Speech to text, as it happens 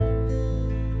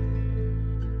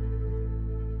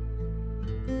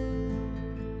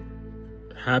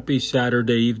Happy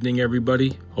Saturday evening,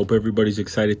 everybody. Hope everybody's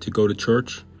excited to go to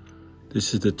church.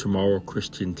 This is the Tomorrow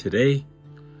Christian Today,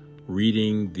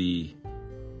 reading the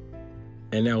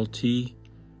NLT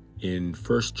in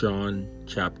 1 John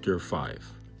chapter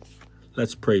 5.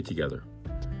 Let's pray together.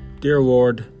 Dear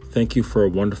Lord, thank you for a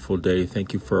wonderful day.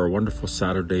 Thank you for a wonderful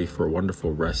Saturday, for a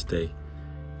wonderful rest day.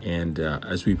 And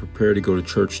as we prepare to go to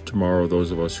church tomorrow, those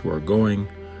of us who are going,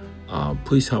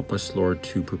 please help us, Lord,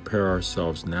 to prepare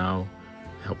ourselves now.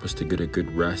 Help us to get a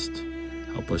good rest.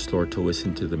 Help us, Lord, to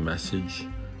listen to the message.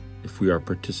 If we are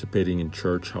participating in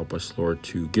church, help us, Lord,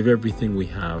 to give everything we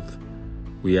have.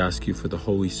 We ask you for the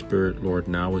Holy Spirit, Lord,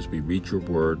 now as we read your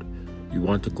word. We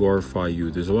want to glorify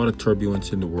you. There's a lot of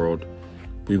turbulence in the world.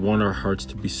 We want our hearts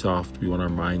to be soft. We want our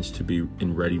minds to be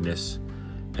in readiness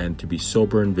and to be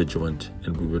sober and vigilant.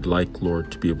 And we would like,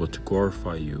 Lord, to be able to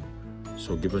glorify you.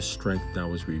 So give us strength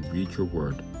now as we read your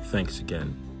word. Thanks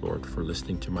again, Lord, for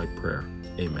listening to my prayer.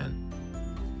 Amen.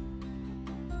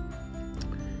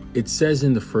 It says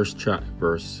in the first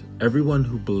verse, everyone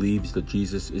who believes that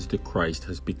Jesus is the Christ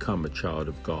has become a child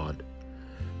of God,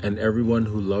 and everyone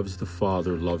who loves the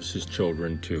Father loves his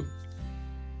children too.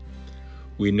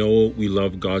 We know we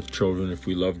love God's children if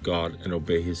we love God and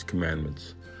obey his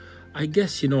commandments. I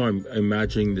guess, I'm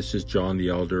imagining this is John the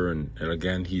Elder, and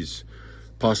again, he's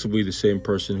possibly the same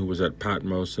person who was at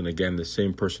Patmos, and again, the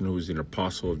same person who was an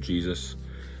apostle of Jesus.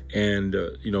 And,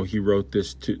 he wrote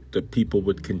this to the people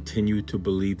would continue to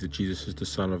believe that Jesus is the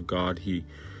Son of God. He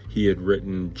had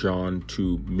written John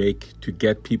to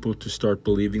get people to start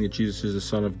believing that Jesus is the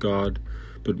Son of God.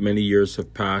 But many years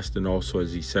have passed. And also,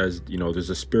 as he says, there's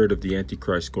a spirit of the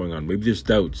Antichrist going on. Maybe there's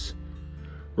doubts,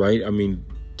 right? I mean,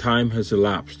 time has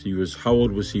elapsed. How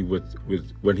old was he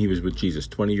when he was with Jesus?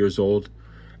 20 years old.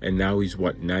 And now he's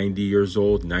 90 years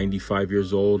old, 95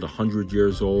 years old, 100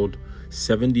 years old.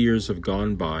 70 years have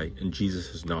gone by and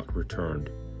Jesus has not returned.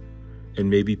 And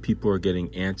maybe people are getting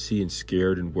antsy and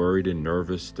scared and worried and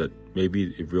nervous that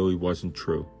maybe it really wasn't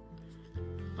true.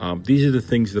 These are the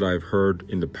things that I've heard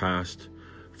in the past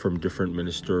from different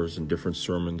ministers and different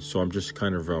sermons. So I'm just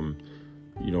kind of,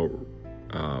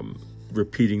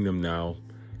 repeating them now.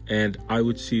 And I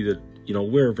would see that,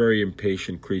 we're very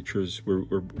impatient creatures.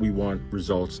 We want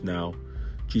results now.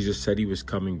 Jesus said he was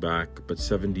coming back, but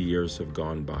 70 years have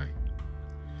gone by.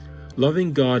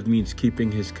 Loving God means keeping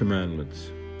his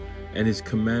commandments, and his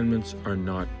commandments are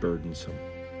not burdensome.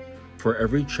 For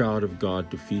every child of God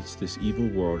defeats this evil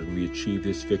world, and we achieve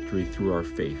this victory through our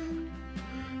faith.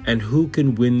 And who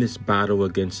can win this battle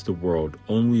against the world?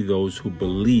 Only those who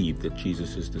believe that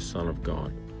Jesus is the Son of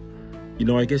God.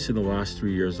 I guess in the last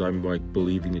 3 years, I'm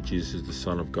believing that Jesus is the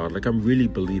Son of God. I'm really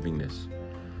believing this.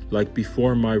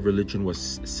 Before, my religion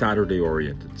was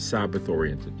Saturday-oriented,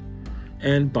 Sabbath-oriented,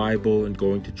 and Bible and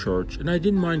going to church. And I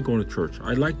didn't mind going to church.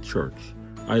 I liked church.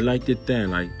 I liked it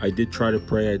then. I did try to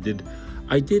pray. I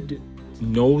did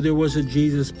know there was a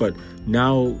Jesus, but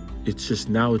now it's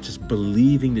just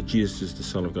believing that Jesus is the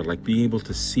Son of God, being able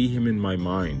to see him in my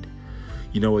mind.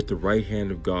 At the right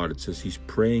hand of God, it says he's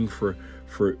praying for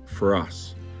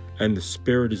us. And the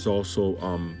Spirit is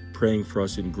also praying for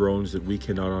us in groans that we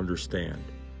cannot understand.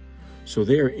 So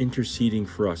they are interceding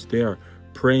for us. They are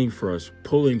praying for us,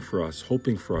 pulling for us,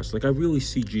 hoping for us. I really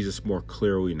see Jesus more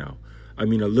clearly now. I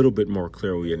mean, a little bit more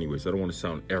clearly anyways. I don't want to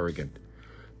sound arrogant.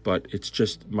 But it's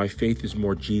just, my faith is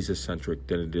more Jesus-centric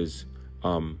than it is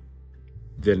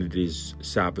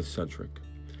Sabbath-centric.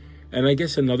 And I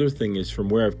guess another thing is, from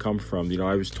where I've come from,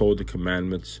 I was told the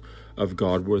commandments of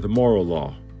God were the moral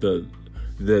law, the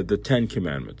 10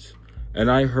 commandments.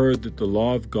 And I heard that the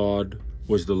law of God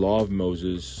was the law of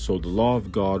Moses. So the law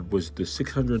of God was the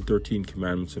 613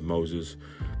 commandments of Moses.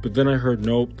 But then I heard,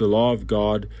 nope, the law of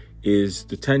God is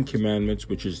the 10 commandments,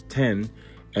 which is 10.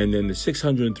 And then the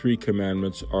 603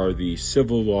 commandments are the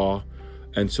civil law.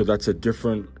 And so that's a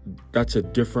different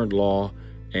law.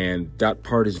 And that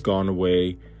part has gone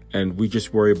away. And we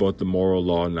just worry about the moral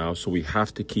law now. So we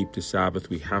have to keep the Sabbath.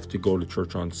 We have to go to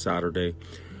church on Saturday.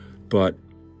 But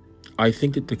I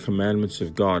think that the commandments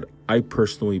of God, I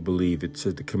personally believe it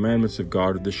says the commandments of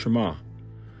God are the Shema.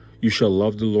 You shall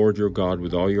love the Lord your God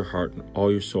with all your heart, and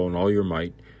all your soul, and all your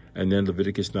might. And then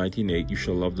Leviticus 19:8, you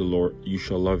shall love the Lord, you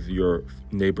shall love your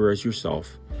neighbor as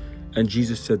yourself. And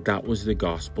Jesus said that was the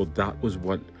gospel. That was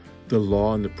what the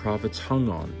law and the prophets hung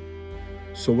on.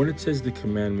 So when it says the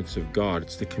commandments of God,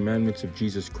 it's the commandments of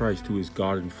Jesus Christ, who is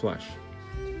God in flesh.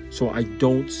 So I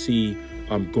don't see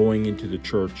going into the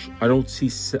church. I don't see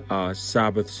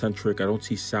Sabbath-centric. I don't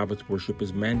see Sabbath worship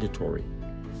as mandatory.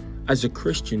 As a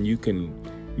Christian, you can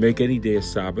make any day a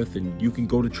Sabbath, and you can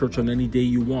go to church on any day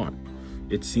you want.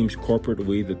 It seems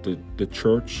corporately that the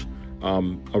church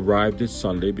arrived at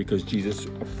Sunday because Jesus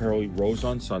apparently rose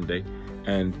on Sunday,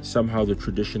 and somehow the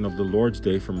tradition of the Lord's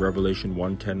Day from Revelation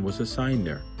 1:10 was assigned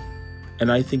there.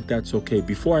 And I think that's okay.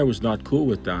 Before I was not cool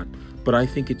with that, but I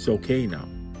think it's okay now.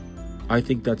 I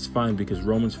think that's fine because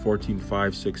Romans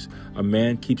 14:5-6, a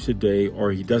man keeps a day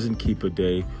or he doesn't keep a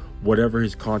day, whatever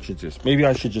his conscience is. Maybe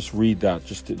I should just read that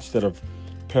just instead of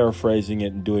paraphrasing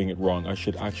it and doing it wrong. I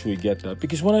should actually get that.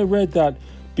 Because when I read that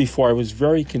before, I was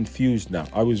very confused now.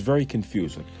 I was very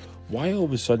confused. Like, why all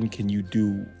of a sudden can you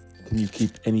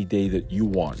keep any day that you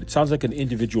want? It sounds like an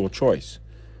individual choice.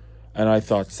 And I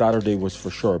thought Saturday was for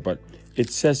sure. But it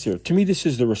says here, to me, this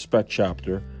is the respect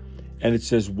chapter. And it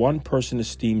says, one person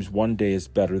esteems one day as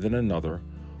better than another,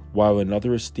 while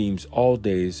another esteems all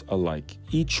days alike.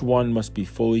 Each one must be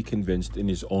fully convinced in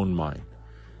his own mind.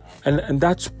 And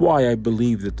that's why I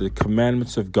believe that the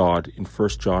commandments of God in 1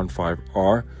 John 5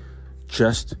 are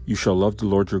just, you shall love the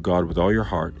Lord your God with all your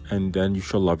heart, and then you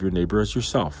shall love your neighbor as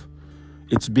yourself.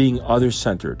 It's being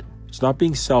other-centered. It's not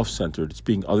being self-centered. It's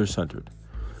being other-centered.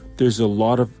 There's a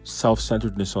lot of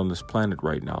self-centeredness on this planet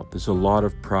right now. There's a lot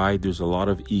of pride. There's a lot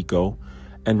of ego,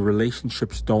 and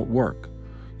relationships don't work.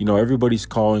 Everybody's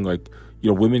calling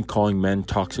women calling men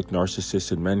toxic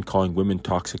narcissists and men calling women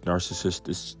toxic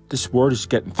narcissists. This word is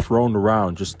getting thrown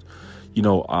around.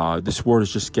 This word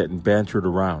is just getting bantered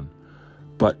around.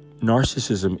 But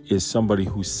narcissism is somebody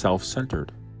who's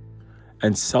self-centered.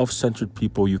 And self-centered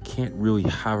people, you can't really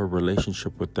have a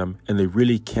relationship with them, and they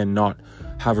really cannot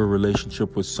have a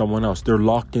relationship with someone else. They're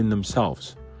locked in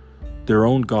themselves. Their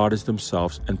own God is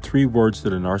themselves. And 3 words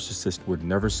that a narcissist would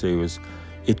never say was,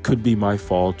 it could be my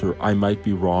fault, or I might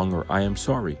be wrong, or I am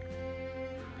sorry.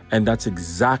 And that's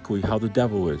exactly how the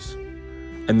devil is.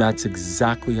 And that's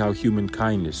exactly how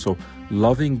humankind is. So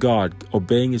loving God,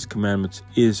 obeying his commandments,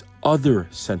 is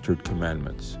other-centered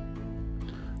commandments.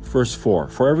 Verse 4,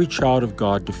 for every child of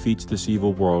God defeats this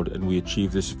evil world, and we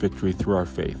achieve this victory through our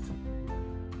faith.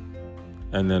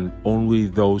 And then only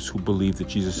those who believe that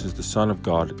Jesus is the Son of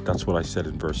God, that's what I said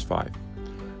in verse 5.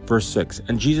 Verse 6,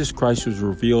 and Jesus Christ was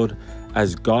revealed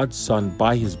as God's Son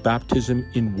by his baptism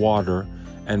in water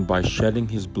and by shedding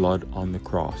his blood on the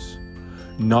cross.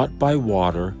 Not by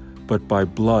water, but by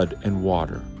blood and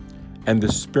water. And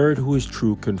the Spirit who is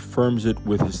true confirms it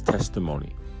with his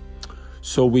testimony.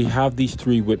 So we have these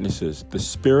 3 witnesses, the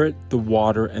Spirit, the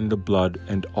water, and the blood,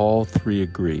 and all 3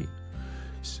 agree.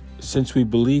 Since we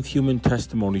believe human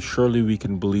testimony, surely we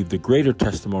can believe the greater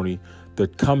testimony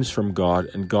that comes from God,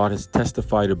 and God has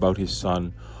testified about his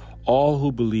Son. All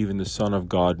who believe in the Son of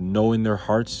God know in their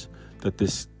hearts that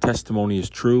this testimony is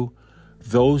true.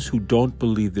 Those who don't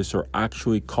believe this are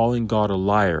actually calling God a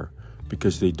liar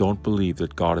because they don't believe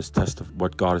that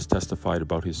what God has testified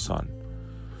about his Son.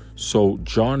 So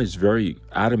John is very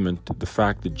adamant to the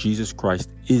fact that Jesus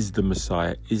Christ is the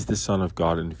Messiah, is the Son of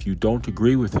God. And if you don't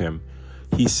agree with him,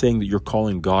 he's saying that you're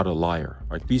calling God a liar.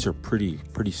 Right? These are pretty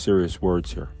serious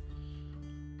words here.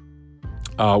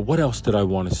 What else did I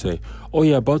want to say? Oh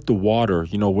yeah, about the water.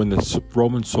 When the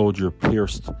Roman soldier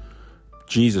pierced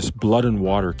Jesus, blood and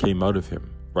water came out of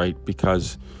him, right?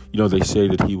 Because, they say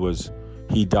that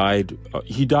he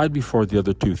died before the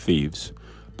other 2 thieves,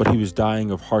 but he was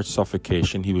dying of heart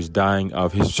suffocation. He was dying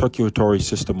of, his circulatory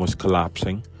system was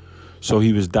collapsing. So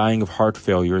he was dying of heart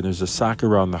failure. And there's a sac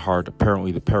around the heart,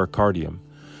 apparently the pericardium.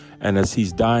 And as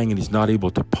he's dying and he's not able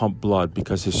to pump blood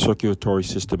because his circulatory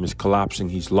system is collapsing,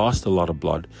 he's lost a lot of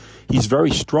blood. He's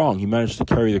very strong. He managed to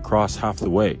carry the cross half the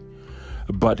way.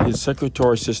 But his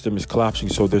circulatory system is collapsing,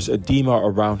 so there's edema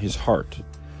around his heart.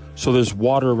 So there's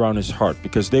water around his heart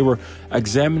because they were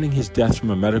examining his death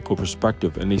from a medical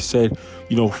perspective. And they said,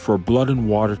 for blood and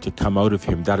water to come out of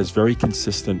him, that is very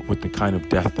consistent with the kind of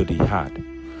death that he had.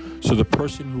 So the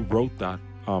person who wrote that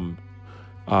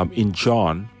in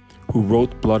John, who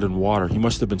wrote blood and water, he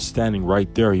must have been standing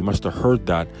right there. He must have heard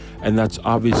that. And that's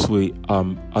obviously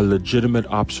a legitimate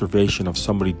observation of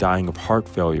somebody dying of heart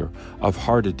failure, of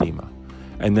heart edema.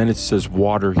 And then it says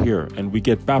water here. And we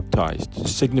get baptized to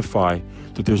signify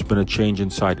that there's been a change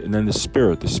inside. And then the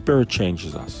Spirit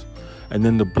changes us. And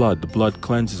then the blood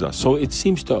cleanses us. So it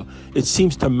seems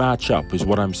to match up, is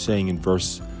what I'm saying in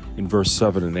verse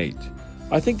 7 and 8.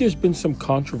 I think there's been some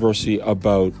controversy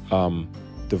about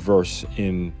the verse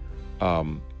in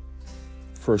 1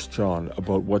 John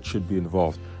about what should be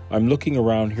involved. I'm looking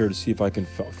around here to see if I can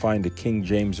find a King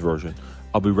James version.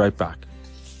 I'll be right back.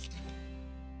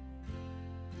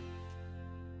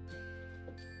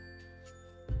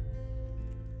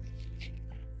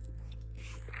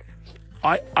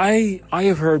 I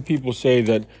have heard people say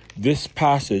that this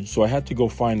passage, so I had to go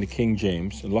find the King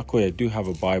James, and luckily I do have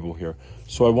a Bible here.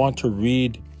 So I want to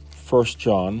read 1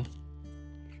 John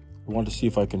I want to see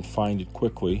if I can find it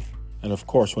quickly. And of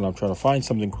course, when I'm trying to find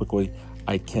something quickly,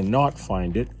 I cannot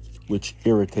find it, which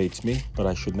irritates me, but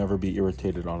I should never be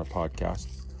irritated on a podcast.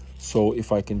 So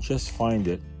if I can just find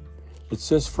it, it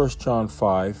says 1 John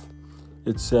 5.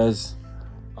 It says,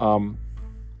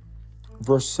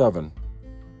 verse 7.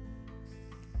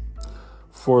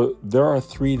 For there are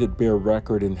three that bear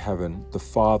record in heaven, the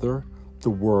Father, the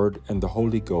Word, and the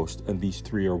Holy Ghost, and these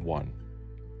three are one.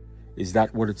 Is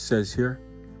that what it says here?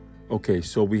 Okay,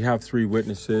 so we have three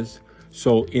witnesses.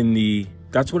 So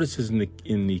that's what it says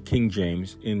in the King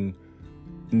James. In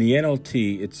the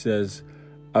NLT, it says,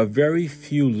 a very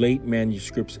few late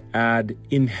manuscripts add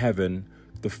in heaven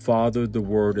the Father, the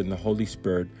Word, and the Holy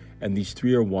Spirit, and these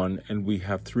three are one, and we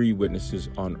have three witnesses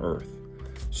on earth.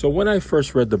 So when I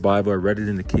first read the Bible, I read it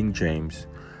in the King James.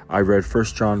 I read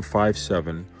 1 John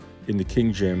 5:7 in the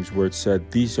King James, where it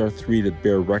said, these are three that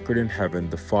bear record in heaven,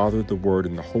 the Father, the Word,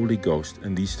 and the Holy Ghost,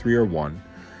 and these three are one.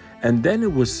 And then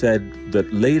it was said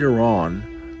that later on,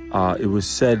 it was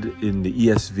said in the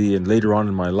ESV and later on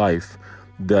in my life,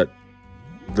 that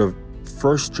the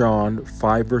 1 John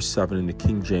 5 verse 7 in the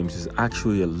King James is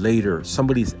actually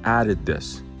somebody's added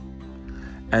this.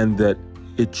 And that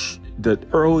that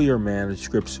earlier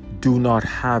manuscripts do not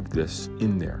have this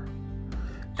in there.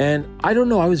 And I don't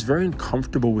know, I was very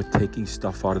uncomfortable with taking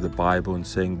stuff out of the Bible and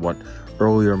saying what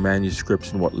earlier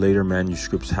manuscripts and what later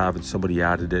manuscripts have and somebody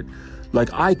added it.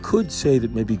 Like, I could say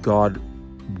that maybe God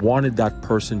wanted that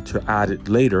person to add it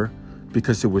later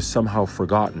because it was somehow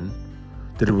forgotten,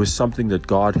 that it was something that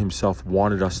God himself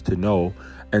wanted us to know,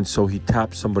 and so he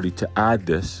tapped somebody to add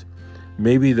this.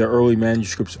 Maybe the early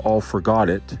manuscripts all forgot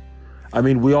it. I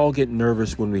mean, we all get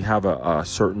nervous when we have a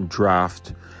certain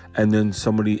draft and then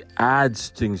somebody adds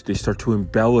things, they start to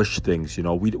embellish things, you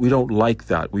know. We don't like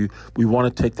that. We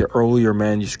want to take the earlier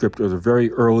manuscript or the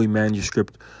very early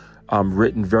manuscript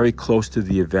written very close to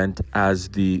the event as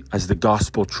the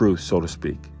gospel truth, so to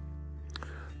speak.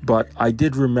 But I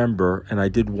did remember, and I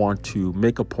did want to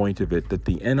make a point of it, that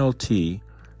the NLT,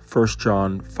 1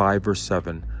 John 5 verse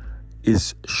 7,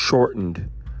 is shortened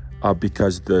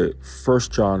because the 1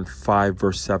 John 5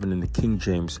 verse 7 in the King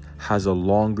James has a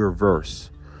longer verse.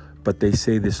 But they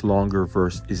say this longer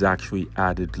verse is actually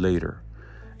added later.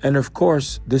 And of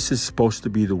course, this is supposed to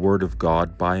be the Word of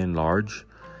God by and large.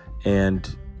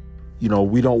 And, you know,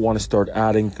 we don't want to start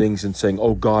adding things and saying,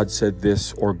 oh, God said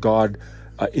this, or God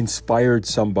inspired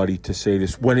somebody to say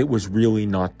this, when it was really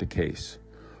not the case.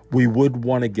 We would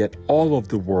want to get all of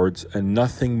the words and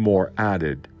nothing more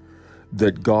added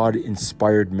that God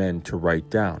inspired men to write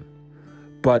down.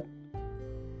 But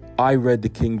I read the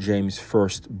King James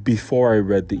first before I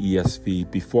read the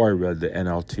ESV, before I read the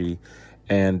NLT,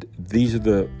 and these are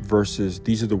the verses,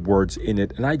 these are the words in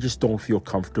it, and I just don't feel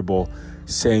comfortable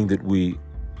saying that we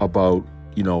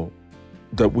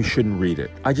shouldn't read it.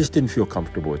 I just didn't feel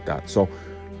comfortable with that. So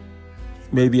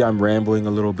maybe I'm rambling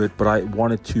a little bit, but I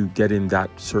wanted to get in that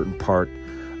certain part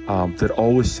that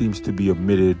always seems to be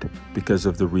omitted because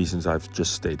of the reasons I've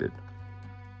just stated.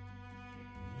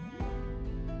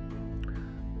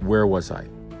 Where was I?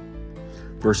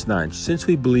 Verse 9, since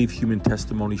we believe human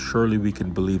testimony, surely we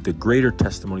can believe the greater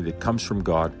testimony that comes from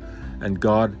God, and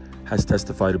God has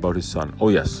testified about his Son. Oh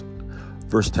yes.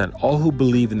 Verse 10, all who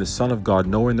believe in the Son of God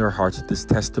know in their hearts that this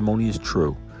testimony is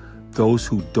true. Those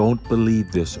who don't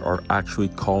believe this are actually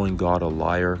calling God a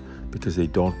liar because they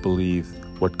don't believe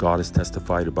what God has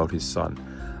testified about his Son.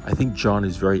 I think John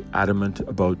is very adamant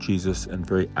about Jesus and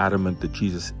very adamant that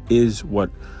Jesus is what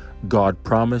God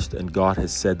promised, and God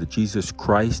has said that Jesus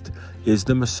Christ is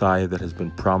the Messiah that has been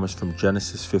promised from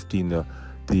Genesis 15, the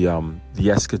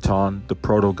eschaton, the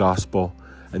proto-gospel,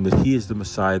 and that he is the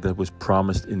Messiah that was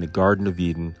promised in the Garden of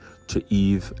Eden to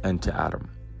Eve and to Adam.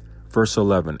 Verse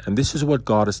 11, and this is what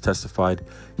God has testified.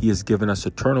 He has given us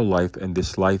eternal life, and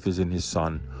this life is in his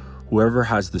Son. Whoever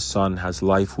has the Son has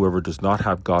life. Whoever does not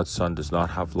have God's Son does not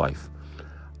have life.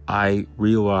 I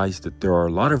realize that there are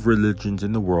a lot of religions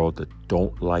in the world that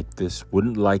don't like this,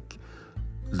 wouldn't like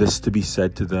this to be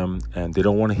said to them, and they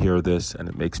don't want to hear this, and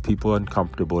it makes people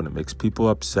uncomfortable, and it makes people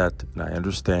upset, and I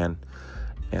understand.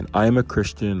 And I am a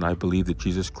Christian, and I believe that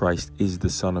Jesus Christ is the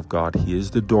Son of God. He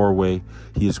is the doorway.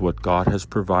 He is what God has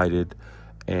provided.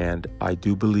 And I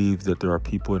do believe that there are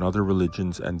people in other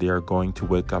religions, and they are going to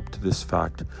wake up to this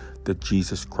fact that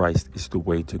Jesus Christ is the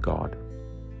way to God.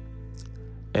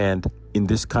 And in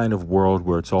this kind of world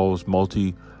where it's always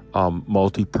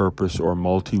multi-purpose or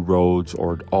multi-roads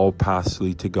or all paths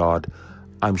lead to God,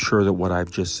 I'm sure that what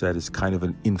I've just said is kind of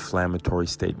an inflammatory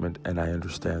statement, and I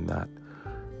understand that.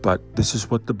 But this is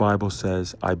what the Bible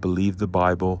says. I believe the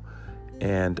Bible,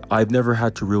 And I've never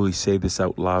had to really say this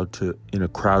out loud in a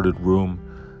crowded room.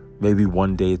 Maybe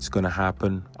one day it's going to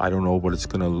happen. I don't know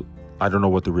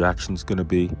what the reaction's going to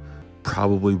be.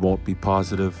 Probably won't be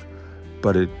positive.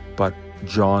 But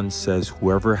John says,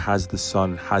 whoever has the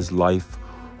Son has life.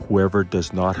 Whoever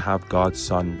does not have God's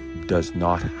Son does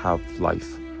not have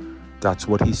life. That's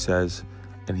what he says.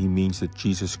 And he means that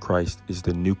Jesus Christ is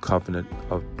the new covenant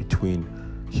between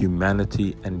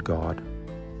humanity and God.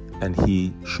 And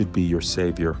he should be your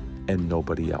Savior and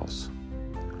nobody else.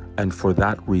 And for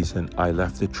that reason, I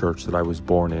left the church that I was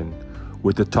born in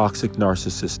with the toxic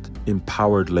narcissist,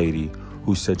 empowered lady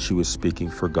who said she was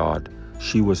speaking for God.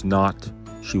 She was not.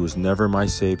 She was never my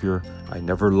Savior. I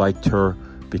never liked her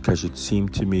because it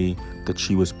seemed to me that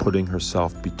she was putting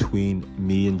herself between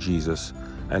me and Jesus.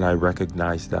 And I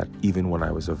recognized that even when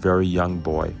I was a very young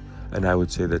boy. And I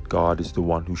would say that God is the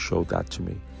one who showed that to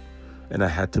me. And I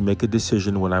had to make a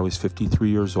decision when I was 53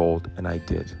 years old, and I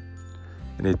did.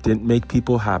 And it didn't make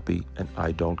people happy, and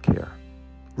I don't care.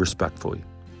 Respectfully.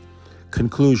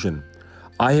 Conclusion.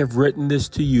 I have written this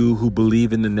to you who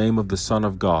believe in the name of the Son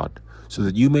of God, so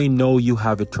that you may know you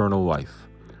have eternal life.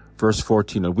 Verse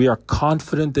 14. And we are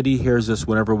confident that he hears us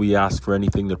whenever we ask for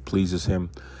anything that pleases him.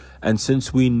 And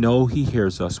since we know he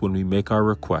hears us when we make our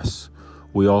requests,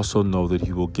 we also know that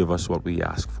he will give us what we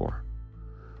ask for.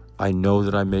 I know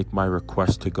that I make my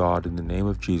request to God in the name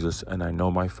of Jesus, and I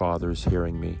know my Father is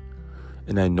hearing me,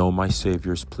 and I know my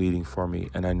Savior is pleading for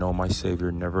me, and I know my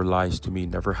Savior never lies to me,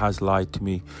 never has lied to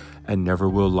me, and never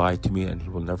will lie to me, and he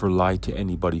will never lie to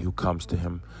anybody who comes to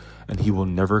him, and he will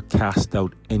never cast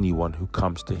out anyone who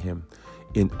comes to him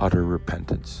in utter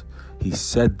repentance. He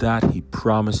said that, he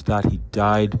promised that, he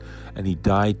died, and he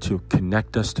died to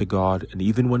connect us to God, and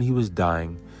even when he was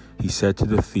dying, he said to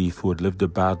the thief who had lived a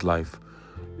bad life,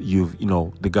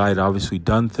 the guy had obviously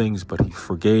done things, but he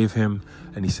forgave him.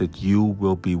 And he said, you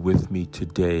will be with me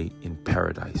today in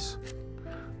paradise.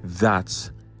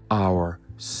 That's our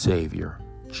Savior,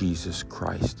 Jesus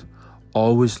Christ.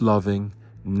 Always loving,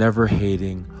 never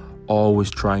hating, always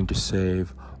trying to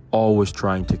save, always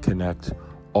trying to connect,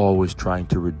 always trying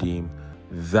to redeem.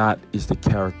 That is the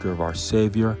character of our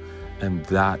Savior, and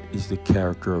that is the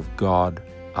character of God,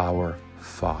 our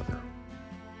Father.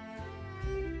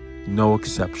 No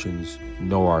exceptions,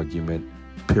 no argument,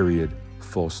 period,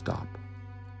 full stop.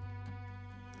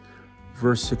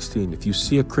 Verse 16, if you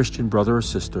see a Christian brother or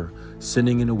sister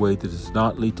sinning in a way that does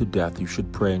not lead to death, you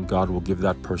should pray and God will give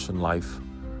that person life.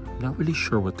 I'm not really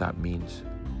sure what that means.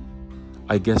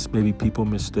 I guess maybe people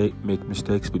make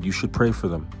mistakes, but you should pray for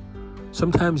them.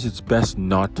 Sometimes it's best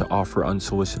not to offer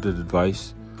unsolicited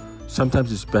advice.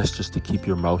 Sometimes it's best just to keep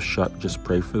your mouth shut, just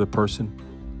pray for the person.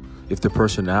 If the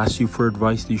person asks you for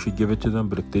advice, you should give it to them.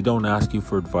 But if they don't ask you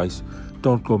for advice,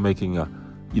 don't go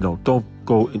don't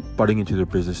go butting into their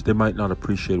business. They might not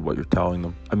appreciate what you're telling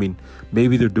them. I mean,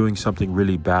 maybe they're doing something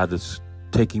really bad that's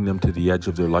taking them to the edge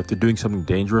of their life. They're doing something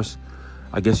dangerous.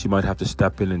 I guess you might have to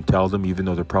step in and tell them, even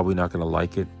though they're probably not going to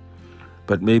like it.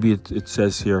 But maybe it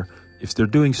says here, if they're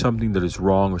doing something that is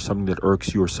wrong or something that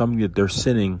irks you or something that they're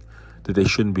sinning that they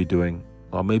shouldn't be doing,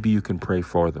 well, maybe you can pray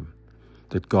for them,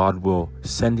 that God will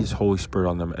send his Holy Spirit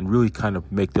on them and really kind of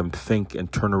make them think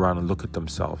and turn around and look at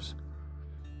themselves.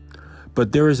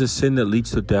 But there is a sin that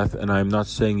leads to death, and I am not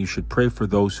saying you should pray for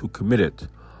those who commit it.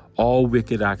 All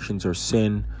wicked actions are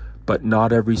sin, but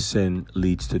not every sin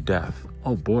leads to death.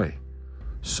 Oh boy.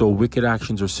 So wicked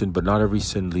actions are sin, but not every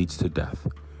sin leads to death.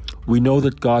 We know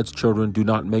that God's children do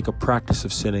not make a practice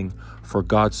of sinning, for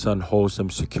God's Son holds them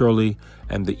securely,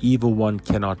 and the evil one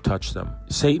cannot touch them.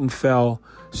 Satan fell,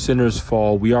 sinners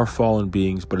fall, we are fallen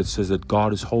beings, but it says that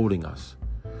God is holding us.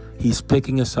 He's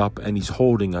picking us up and he's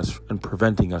holding us and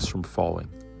preventing us from falling.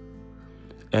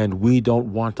 And we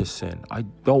don't want to sin. I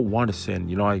don't want to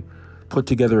sin. I put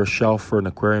together a shelf for an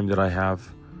aquarium that I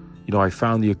have. I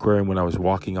found the aquarium when I was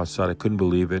walking outside. I couldn't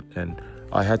believe it. And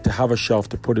I had to have a shelf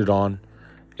to put it on.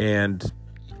 And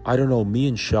I don't know, me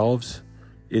and shelves,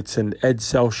 it's an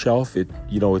Edsel shelf.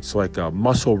 It's like a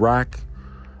muscle rack.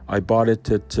 I bought it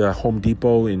at Home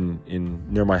Depot in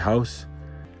near my house.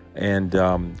 And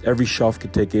every shelf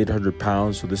can take 800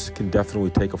 pounds, so this can definitely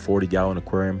take a 40-gallon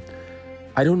aquarium.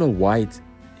 I don't know why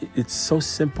it's so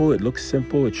simple. It looks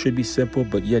simple. It should be simple,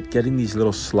 but yet getting these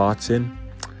little slots in,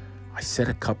 I said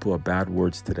a couple of bad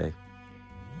words today.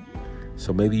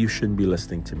 So maybe you shouldn't be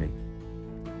listening to me.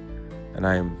 And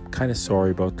I am kind of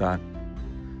sorry about that.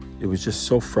 It was just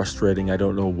so frustrating. I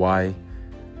don't know why.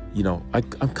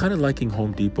 I'm kind of liking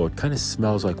Home Depot. It kind of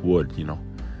smells like wood,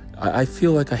 I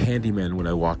feel like a handyman when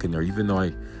I walk in there, even though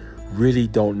I really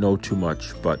don't know too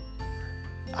much. But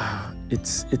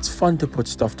it's fun to put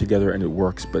stuff together and it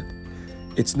works. But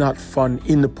it's not fun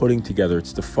in the putting together.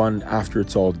 It's the fun after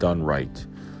it's all done right.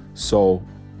 So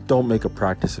don't make a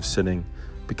practice of sinning,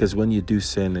 because when you do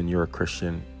sin and you're a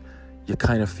Christian, you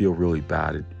kind of feel really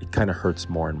bad. It kind of hurts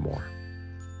more and more.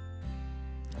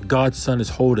 God's Son is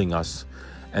holding us,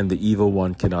 and the evil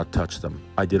one cannot touch them.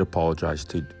 I did apologize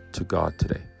to God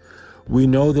today. We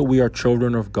know that we are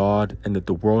children of God and that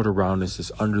the world around us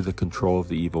is under the control of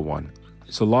the evil one.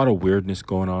 There's a lot of weirdness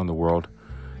going on in the world.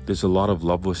 There's a lot of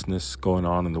lovelessness going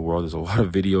on in the world. There's a lot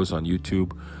of videos on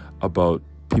YouTube about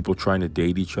people trying to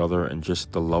date each other and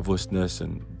just the lovelessness,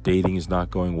 and dating is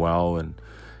not going well.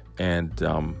 And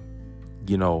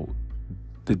you know,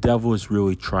 the devil is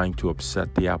really trying to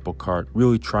upset the apple cart,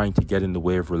 really trying to get in the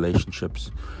way of relationships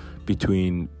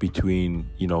between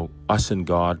you know, us and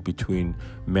God, between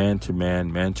man to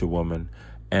man, man to woman,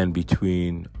 and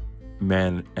between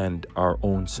man and our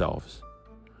own selves.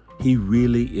 He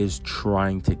really is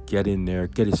trying to get in there,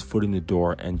 get his foot in the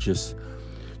door, and just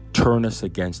turn us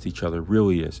against each other.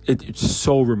 Really is. It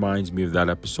so reminds me of that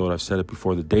episode. I've said it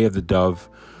before, the Day of the Dove,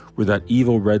 where that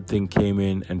evil red thing came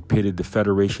in and pitted the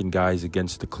Federation guys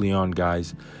against the Cleon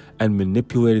guys and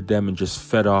manipulated them and just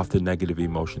fed off the negative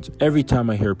emotions. Every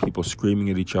time I hear people screaming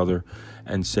at each other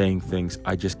and saying things,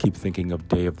 I just keep thinking of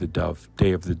Day of the Dove,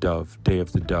 Day of the Dove, Day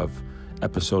of the Dove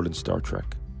episode in Star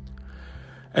Trek.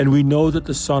 And we know that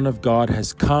the Son of God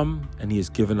has come, and he has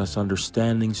given us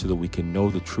understanding so that we can know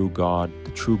the true God.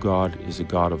 The true God is a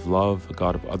God of love, a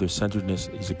God of other-centeredness.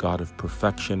 He's a God of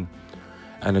perfection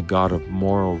and a God of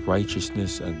moral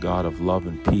righteousness, a God of love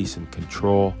and peace and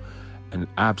control and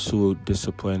absolute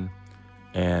discipline.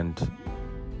 And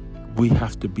we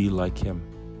have to be like him.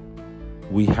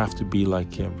 We have to be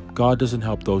like him. God doesn't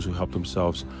help those who help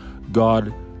themselves.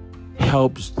 God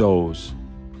helps those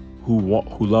who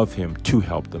love him to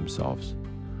help themselves.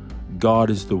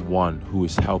 God is the one who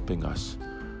is helping us.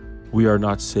 We are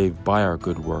not saved by our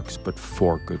good works, but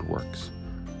for good works.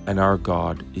 And our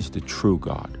God is the true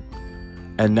God.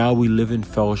 And now we live in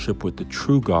fellowship with the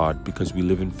true God because we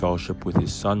live in fellowship with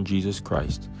his Son, Jesus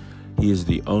Christ. He is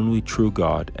the only true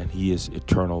God, and he is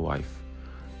eternal life.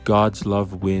 God's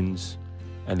love wins,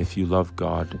 and if you love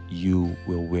God, you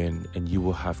will win, and you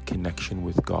will have connection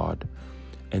with God,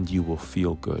 and you will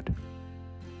feel good.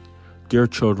 Dear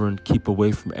children, keep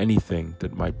away from anything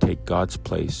that might take God's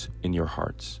place in your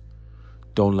hearts.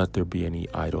 Don't let there be any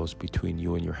idols between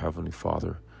you and your Heavenly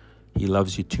Father. He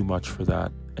loves you too much for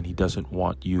that, and he doesn't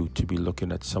want you to be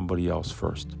looking at somebody else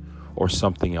first or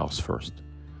something else first.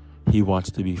 He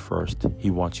wants to be first.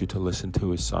 He wants you to listen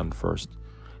to his Son first.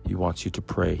 He wants you to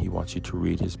pray. He wants you to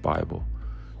read his Bible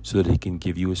so that he can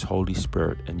give you his Holy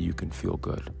Spirit and you can feel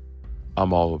good.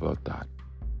 I'm all about that.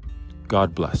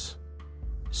 God bless.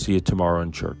 See you tomorrow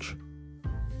in church.